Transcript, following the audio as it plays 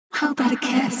How about a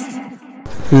kiss?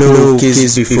 No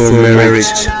kiss before marriage.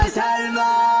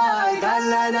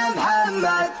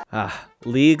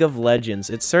 League of Legends.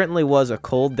 It certainly was a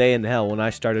cold day in hell when I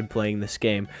started playing this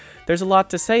game. There's a lot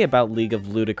to say about League of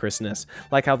Ludicrousness,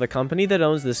 like how the company that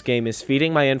owns this game is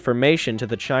feeding my information to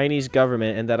the Chinese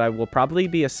government and that I will probably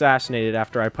be assassinated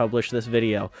after I publish this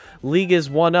video. League is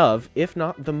one of, if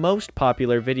not the most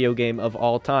popular video game of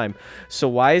all time. So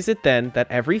why is it then that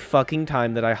every fucking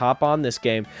time that I hop on this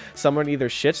game, someone either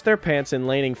shits their pants in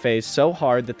laning phase so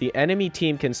hard that the enemy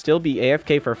team can still be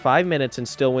AFK for 5 minutes and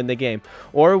still win the game,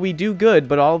 or we do good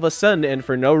but all of a sudden and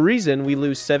for no reason we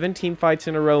lose 17 fights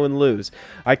in a row and lose?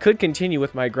 I could continue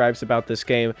with my gripes about this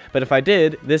game, but if I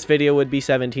did, this video would be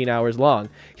 17 hours long.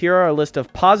 Here are a list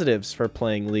of positives for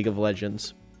playing League of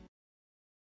Legends.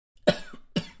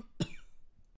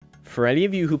 For any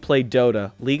of you who play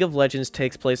Dota, League of Legends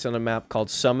takes place on a map called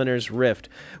Summoner's Rift,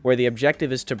 where the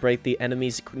objective is to break the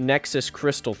enemy's Nexus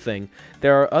Crystal thing.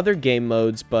 There are other game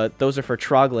modes, but those are for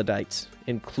troglodytes,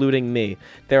 including me.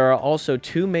 There are also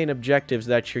 2 main objectives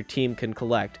that your team can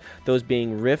collect, those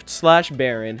being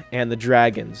Rift/Baron and the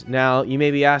Dragons. Now, you may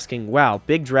be asking, wow,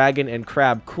 Big Dragon and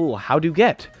Crab, cool, how do you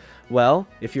get? Well,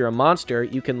 if you're a monster,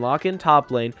 you can lock in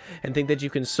top lane and think that you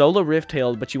can solo Rift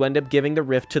Hailed, but you end up giving the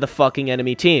Rift to the fucking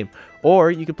enemy team. Or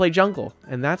you could play jungle,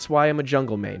 and that's why I'm a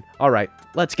jungle main. Alright,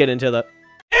 let's get into the...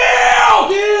 Ew!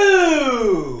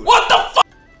 Dude! What the fuck?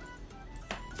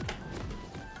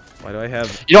 Why do I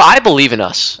have... You know, I believe in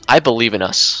us. I believe in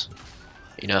us.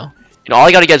 You know, all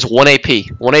I gotta get is 1 AP.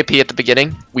 1 AP at the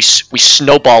beginning. We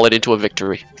snowball it into a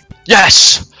victory.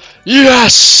 Yes!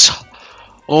 Yes!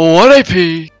 1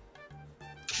 AP!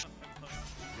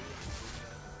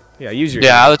 Yeah, use your...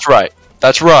 Yeah, that's right.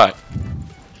 That's right.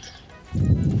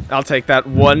 I'll take that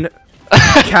 1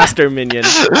 caster minion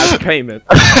as payment.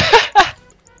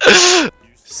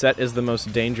 Set is the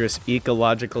most dangerous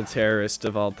ecological terrorist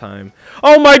of all time.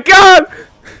 Oh my god!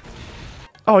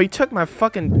 Oh, he took my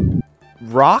fucking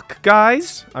rock,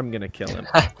 guys? I'm gonna kill him.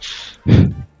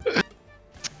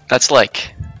 That's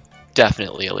like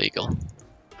definitely illegal.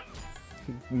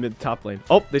 Mid top lane.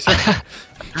 Oh, they said...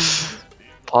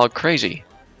 Pog crazy.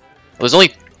 It was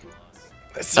only...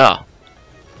 Oh.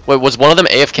 Wait, was one of them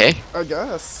AFK? I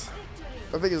guess.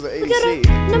 I think it's the We got ADC.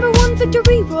 a #1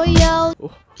 victory royale.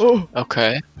 Oh,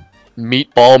 Okay.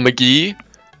 Meatball McGee.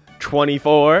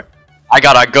 24. I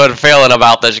got a good feeling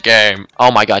about this game. Oh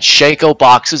my god, Shaco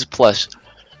boxes plus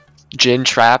Jin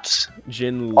traps.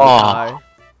 Jin Oh. Lotai.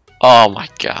 Oh my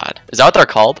god. Is that what they're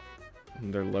called?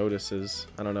 They're lotuses.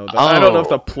 I don't know. I don't know if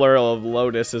the plural of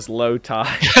lotus is Lotai.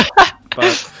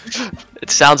 But It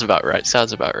sounds about right.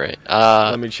 Sounds about right.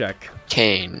 let me check.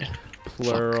 Kane.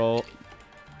 Plural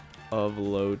of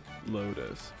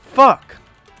lotus. Fuck.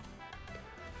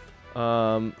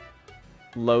 Noun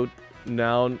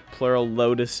plural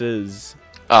lotuses.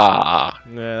 Ah,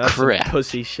 Yeah, that's some crap.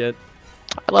 pussy shit.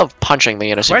 I love punching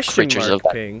the innocent Question creatures mark of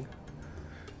that. ping.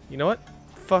 You know what?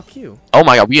 Fuck you. Oh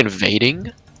my god, we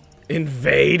invading?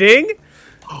 Invading?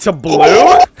 To blue?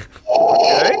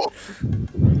 Okay.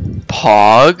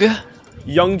 Pog?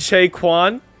 Young Chae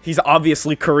Kwan. He's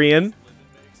obviously Korean.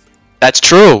 That's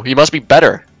true. He must be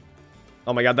better.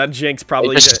 Oh my god, that Jinx They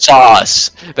probably just saw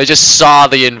us. They just saw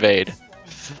the invade.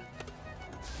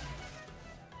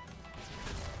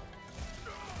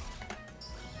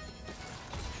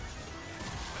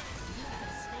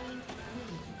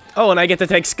 Oh, and I get to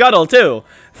take Scuttle too.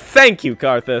 Thank you,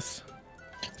 Karthus.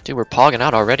 Dude, we're pogging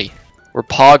out already. We're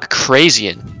pog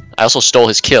crazyin'. I also stole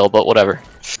his kill, but whatever.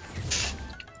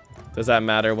 Does that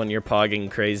matter when you're pogging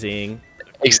crazying?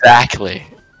 Exactly.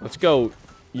 Let's go,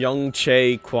 Young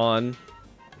Chae Kwan.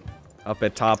 Up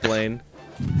at top lane.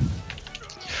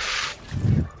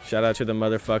 Shout out to the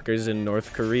motherfuckers in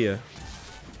North Korea.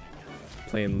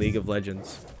 Playing League of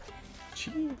Legends.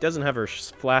 She doesn't have her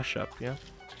flash up, yeah?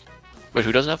 Wait,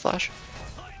 who doesn't have flash?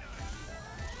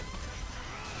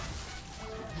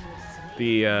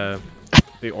 The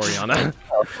Orianna.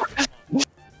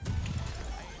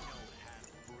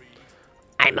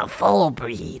 I'm a full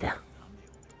breed,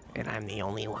 and I'm the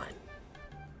only one.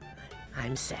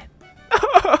 I'm set.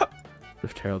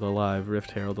 Rift Herald alive,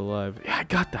 Rift Herald alive. Yeah, I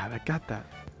got that, I got that.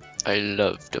 I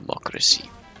love democracy.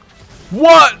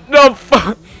 What the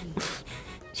fuck?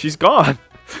 She's gone.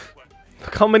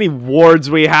 Look how many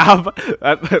wards we have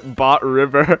at the bot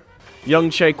river. Young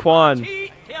Chae Kwan.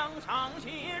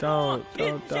 Don't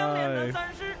die.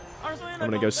 I'm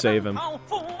gonna go save him.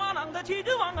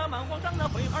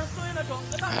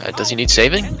 Does he need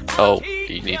saving? Oh,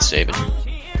 he needs saving.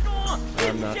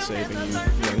 I'm not saving you,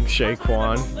 Young Chae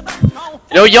Kwan.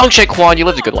 You know, young Shaquan, you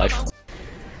lived a good life.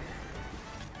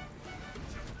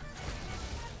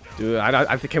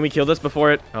 Dude, can we kill this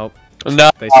before it? Oh, No.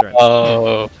 they surrender.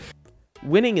 Oh.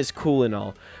 Winning is cool and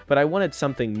all, but I wanted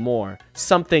something more,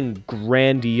 something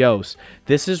grandiose.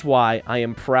 This is why I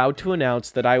am proud to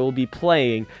announce that I will be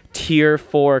playing Tier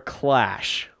 4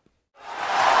 Clash.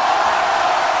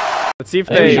 Let's see if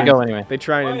they should go anyway. they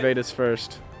try and invade us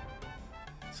first.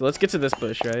 So let's get to this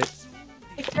bush, right?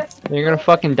 You're gonna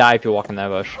fucking die if you walk in that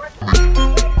bush.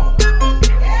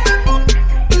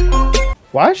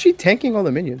 Why is she tanking all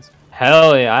the minions?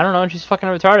 Hell yeah, I don't know, she's fucking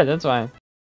retarded, that's why.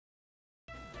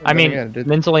 I mean,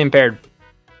 mentally impaired.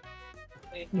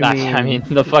 I mean,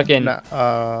 the fucking...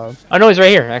 Oh no, he's right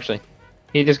here, actually.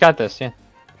 He just got this, yeah.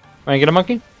 Wanna get a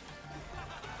monkey?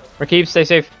 Rakib, stay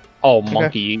safe. Oh,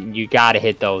 monkey, you gotta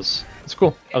hit those. It's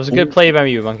cool. That was a good play by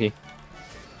you, monkey.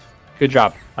 Good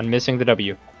job on missing the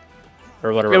W.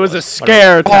 Or whatever. It was a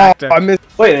scare tactic. I missed.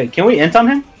 Wait, can we int on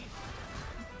him?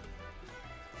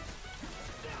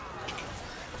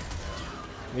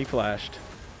 We flashed.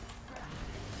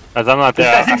 As I'm not This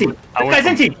there. guy's inting! This guy's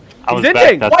inting! I was He's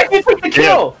back. inting! That's Why did you take the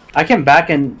kill? I can back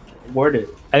and ward it.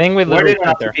 I think we Where literally did it sprint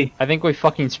have there. to be? I think we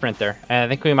fucking sprint there. And I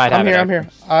think we might I'm have here. it. I'm here.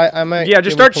 I might. Yeah,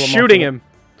 just be able start to pull him off shooting of it. him.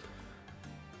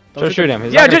 Just shoot him.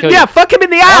 He's Yeah, not gonna just kill you. yeah, fuck him in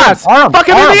the ass. Arm, Fuck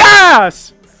him in the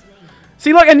ass.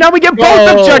 See, look, and now we get both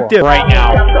Whoa, objectives. right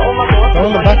now. Throw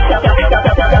in the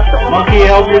back. Monkey,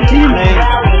 help your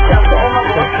teammate!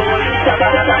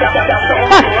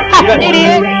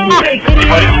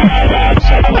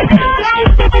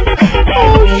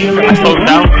 I slowed him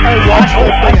down. I watched the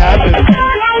thing happen.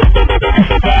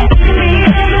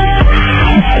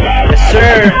 Yes,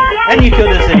 sir! And you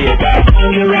killed this idiot. That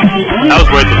was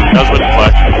worth it. That was worth the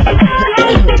flash.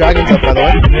 Dragon's up, by the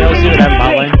way. You know, see what that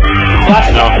bot lane? Flash!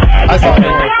 No. I saw it.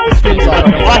 The stream saw it.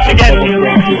 Flash again. I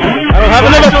don't have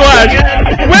another flash.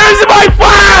 Where's my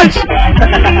flash?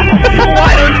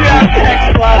 Why don't you have text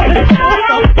flash?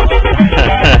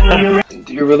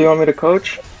 Do you really want me to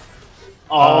coach?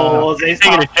 Oh, they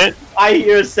Taking a hit. I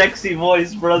hear a sexy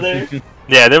voice, brother.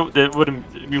 Yeah, they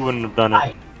wouldn't. We wouldn't have done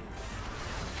it.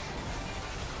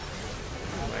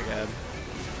 Oh my god.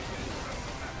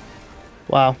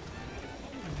 Wow.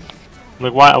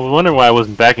 Like, why? I was wondering why I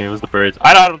wasn't backing. It was the birds.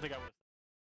 I don't think I would.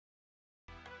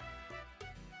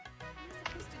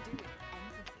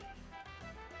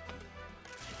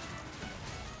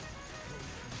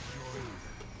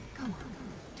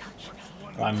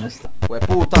 I missed that.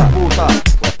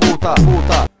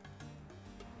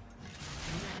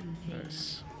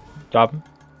 Nice. Job.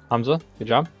 Hamza, good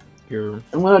job. You're...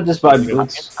 I'm gonna just buy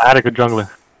boots. I had a good jungler.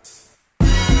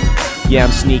 Yeah,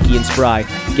 I'm sneaky and spry.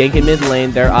 Gank in mid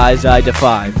lane, their eyes I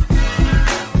defy.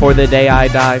 For the day I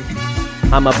die,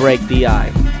 I'ma break the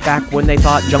eye. Back when they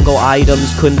thought jungle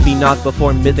items couldn't be knocked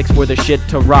before mythics were the shit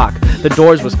to rock, the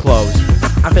doors was closed.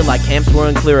 I feel like camps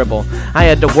were unclearable. I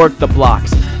had to work the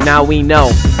blocks. Now we know.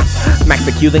 Max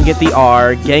the Q, then get the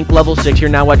R. Gank level 6, you're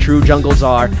now what true jungles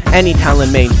are. Any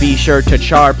talent mains, be sure to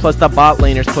char. Plus the bot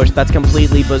laners push, that's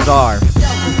completely bizarre.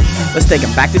 Let's take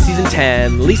him back to season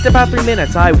 10. Least about 3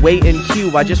 minutes, I wait in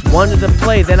queue. I just wanted to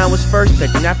play, then I was first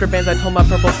picked. And after bans, I told my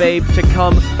purple babe to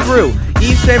come through.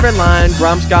 Eve's favorite line,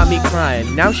 Grom's got me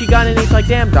crying. Now she got an ace like,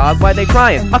 damn dog, why they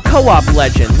crying? A co-op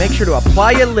legend, make sure to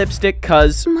apply your lipstick,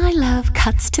 cause My love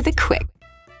cuts to the quick.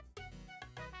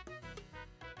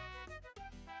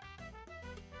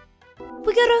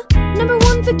 We got a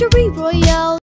 #1 victory royale.